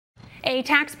A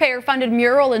taxpayer-funded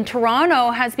mural in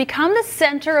Toronto has become the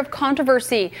center of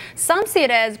controversy. Some see it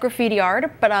as graffiti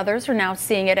art, but others are now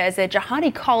seeing it as a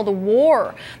jihadi call to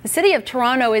war. The city of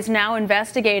Toronto is now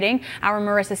investigating. Our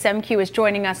Marissa Semkiw is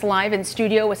joining us live in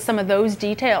studio with some of those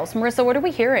details. Marissa, what are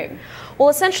we hearing? Well,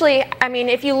 essentially, I mean,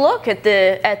 if you look at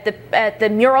the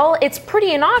mural, it's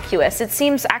pretty innocuous. It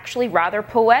seems actually rather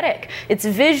poetic. It's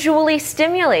visually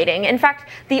stimulating. In fact,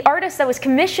 the artist that was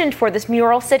commissioned for this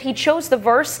mural said he chose the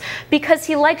verse because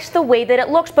he liked the way that it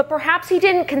looked, but perhaps he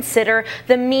didn't consider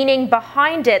the meaning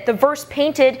behind it. The verse,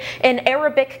 painted in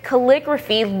Arabic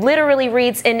calligraphy, literally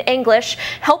reads in English,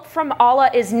 "Help from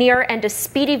Allah is near and a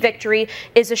speedy victory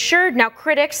is assured." Now,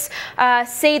 critics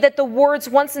say that the words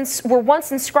were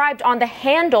once inscribed on the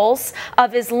handles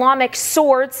of Islamic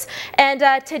swords, and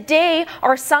today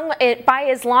are sung by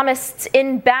Islamists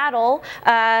in battle.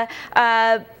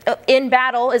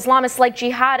 Islamists like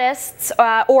jihadists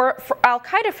or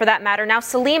Al-Qaeda for that matter. Now,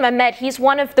 Salim Ahmed, he's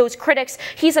one of those critics.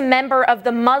 He's a member of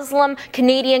the Muslim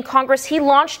Canadian Congress. He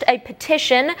launched a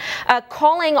petition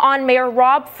calling on Mayor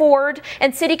Rob Ford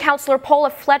and City Councillor Paula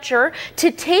Fletcher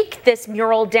to take this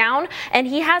mural down, and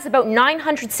he has about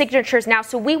 900 signatures now.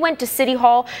 So we went to City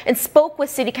Hall and spoke with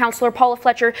City Councillor Paula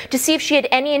Fletcher to see if she had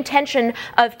any intention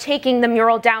of taking the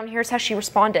mural down. Here's how she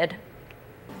responded.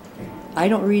 I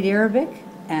don't read Arabic,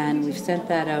 and we've sent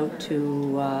that out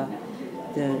to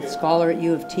the scholar at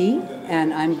U of T,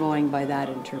 and I'm going by that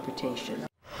interpretation.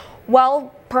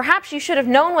 Well, perhaps you should have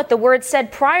known what the word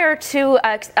said prior to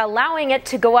allowing it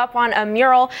to go up on a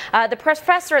mural. The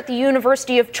professor at the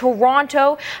University of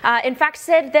Toronto, in fact,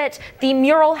 said that the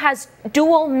mural has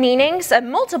dual meanings,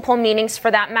 multiple meanings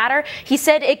for that matter. He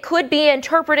said it could be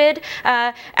interpreted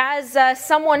as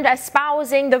someone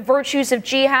espousing the virtues of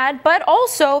jihad, but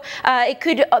also it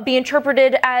could be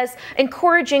interpreted as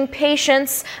encouraging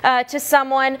patience to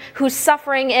someone who's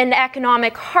suffering in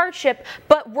economic hardship.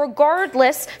 But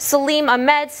regardless, Salim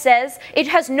Ahmed says it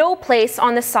has no place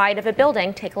on the side of a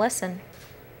building. Take a listen.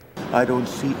 I don't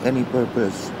see any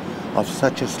purpose of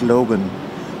such a slogan,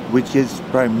 which is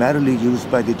primarily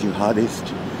used by the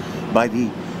jihadists, by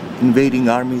the invading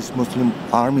armies, Muslim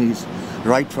armies,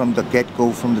 right from the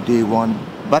get-go, from the day one.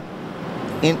 But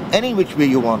in any which way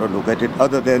you want to look at it,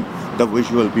 other than the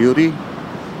visual beauty,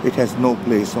 it has no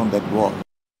place on that wall.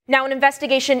 Now, an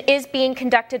investigation is being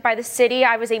conducted by the city.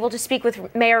 I was able to speak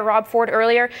with Mayor Rob Ford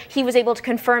earlier. He was able to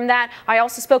confirm that. I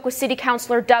also spoke with City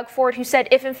Councillor Doug Ford, who said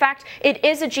if in fact it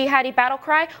is a jihadi battle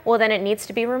cry, well, then it needs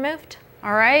to be removed.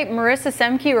 All right, Marissa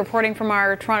Semkiw reporting from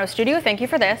our Toronto studio. Thank you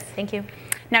for this. Thank you.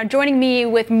 Now, joining me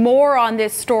with more on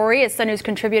this story is Sun News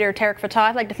contributor Tarek Fatah.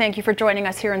 I'd like to thank you for joining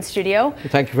us here in studio.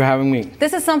 Thank you for having me.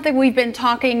 This is something we've been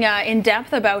talking in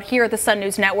depth about here at the Sun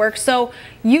News Network. So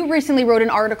you recently wrote an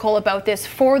article about this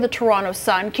for the Toronto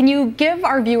Sun. Can you give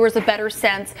our viewers a better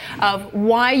sense of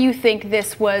why you think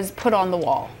this was put on the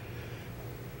wall?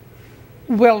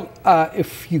 Well,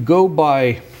 if you go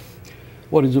by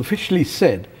what is officially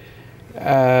said,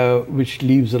 which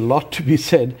leaves a lot to be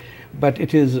said, but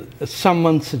it is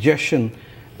someone's suggestion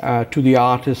to the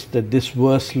artist that this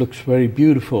verse looks very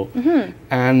beautiful,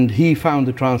 and he found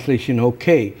the translation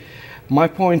okay. My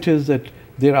point is that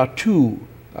there are two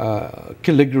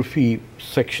calligraphy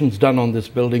sections done on this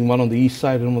building, one on the east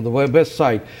side and one on the west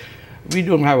side. We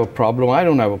don't have a problem. I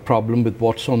don't have a problem with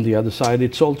what's on the other side.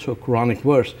 It's also a Quranic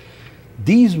verse.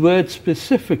 These words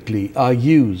specifically are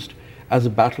used as a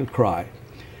battle cry.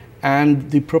 And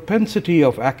the propensity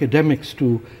of academics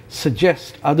to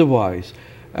suggest otherwise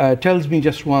tells me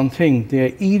just one thing.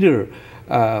 They're either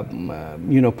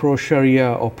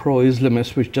pro-Sharia or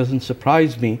pro-Islamist, which doesn't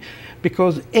surprise me,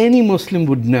 because any Muslim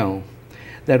would know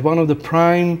that one of the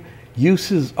prime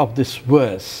uses of this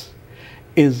verse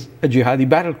is a jihadi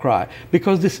battle cry,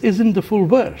 because this isn't the full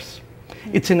verse.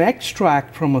 It's an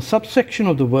extract from a subsection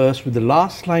of the verse with the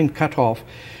last line cut off.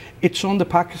 It's on the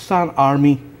Pakistan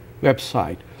Army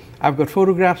website. I've got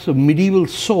photographs of medieval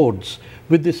swords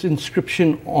with this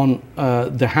inscription on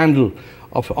the handle,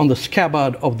 on the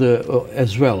scabbard of the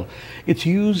as well. It's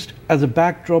used as a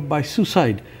backdrop by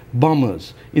suicide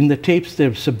bombers in the tapes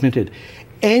they've submitted.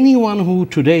 Anyone who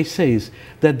today says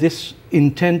that this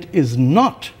intent is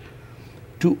not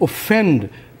to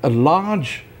offend a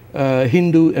large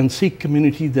Hindu and Sikh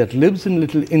community that lives in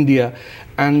Little India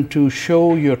and to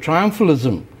show your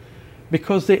triumphalism,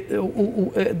 because there's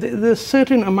a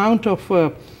certain amount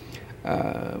of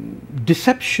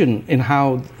deception in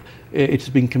how it's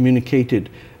being communicated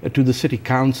to the city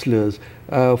councillors.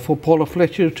 For Paula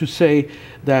Fletcher to say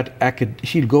that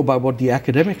she'll go by what the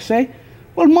academics say,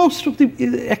 well, most of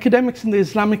the academics in the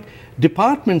Islamic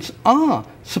departments are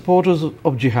supporters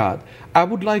of jihad. I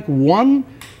would like one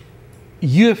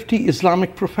U of T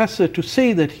Islamic professor to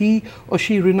say that he or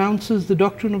she renounces the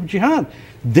doctrine of jihad.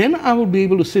 Then I will be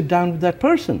able to sit down with that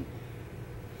person.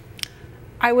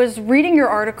 I was reading your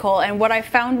article, and what I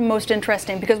found most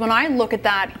interesting, because when I look at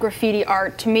that graffiti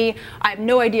art, to me, I have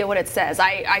no idea what it says.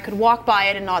 I could walk by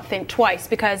it and not think twice,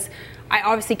 because I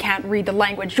obviously can't read the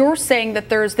language. You're saying that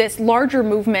there's this larger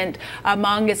movement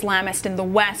among Islamists in the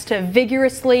West to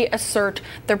vigorously assert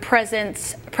their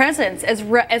presence as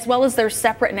well as their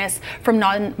separateness from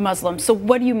non-Muslims. So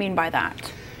what do you mean by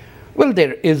that? Well,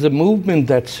 there is a movement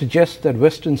that suggests that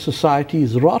Western society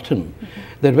is rotten,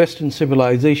 that Western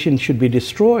civilization should be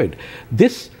destroyed.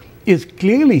 This is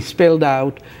clearly spelled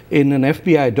out in an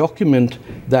FBI document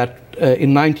that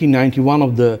in 1991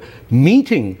 of the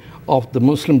meeting of the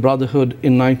Muslim Brotherhood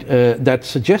that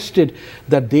suggested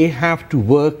that they have to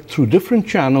work through different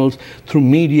channels, through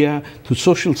media, through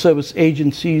social service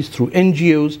agencies, through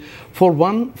NGOs, for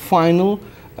one final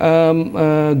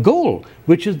goal,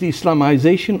 which is the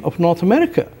Islamization of North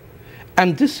America.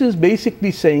 And this is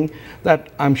basically saying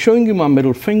that I'm showing you my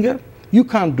middle finger, you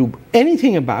can't do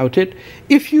anything about it.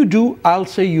 If you do, I'll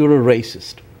say you're a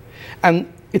racist.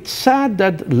 And it's sad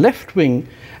that left-wing,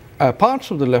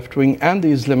 parts of the left-wing and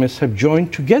the Islamists have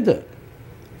joined together.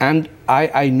 And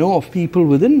I know of people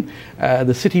within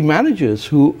the city managers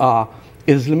who are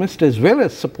Islamist as well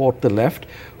as support the left,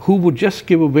 who would just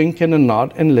give a wink and a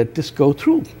nod and let this go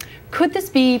through. Could this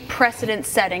be precedent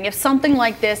setting? If something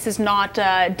like this is not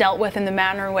dealt with in the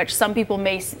manner in which some people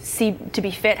may see to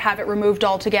be fit, have it removed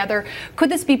altogether, could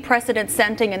this be precedent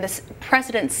setting in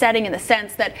the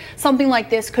sense that something like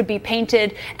this could be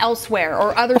painted elsewhere,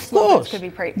 or other slogans could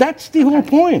be painted? That's the whole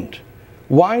point.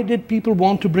 Why did people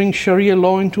want to bring Sharia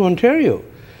law into Ontario?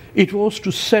 It was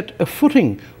to set a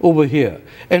footing over here,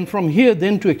 and from here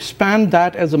then to expand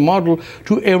that as a model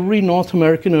to every North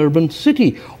American urban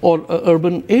city or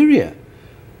urban area.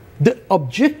 The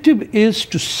objective is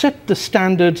to set the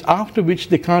standards after which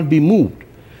they can't be moved.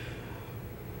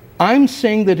 I'm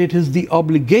saying that it is the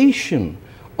obligation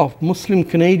of Muslim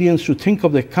Canadians to think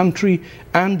of their country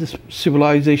and the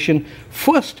civilization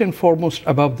first and foremost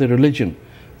above their religion.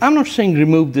 I'm not saying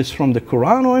remove this from the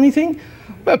Quran or anything,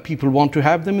 but people want to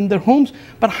have them in their homes.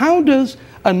 But how does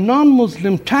a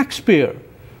non-Muslim taxpayer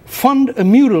fund a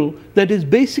mural that is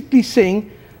basically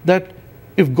saying that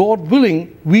if God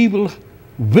willing, we will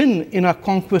win in our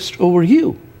conquest over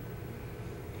you?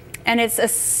 And it's a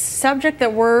subject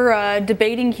that we're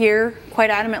debating here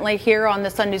quite adamantly here on the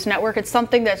Sun News Network. It's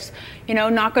something that's,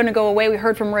 not going to go away. We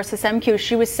heard from Marissa Semkiw.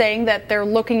 She was saying that they're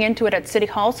looking into it at City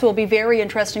Hall, so it'll be very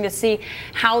interesting to see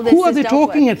how this is dealt with. Who are they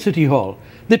talking at City Hall?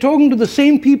 They're talking to the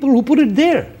same people who put it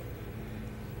there.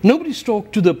 Nobody's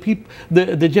talked to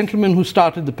the gentleman who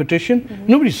started the petition.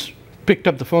 Nobody's picked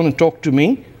up the phone and talked to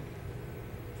me.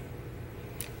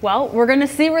 Well, we're going to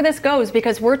see where this goes,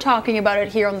 because we're talking about it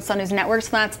here on the Sun News Network, so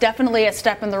that's definitely a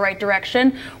step in the right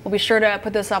direction. We'll be sure to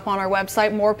put this up on our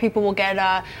website. More people will get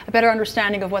a better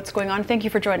understanding of what's going on. Thank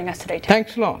you for joining us today, Tarek.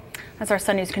 Thanks a lot. That's our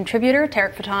Sun News contributor,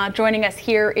 Tarek Fatah, joining us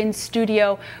here in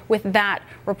studio with that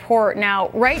report. Now,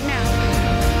 right now...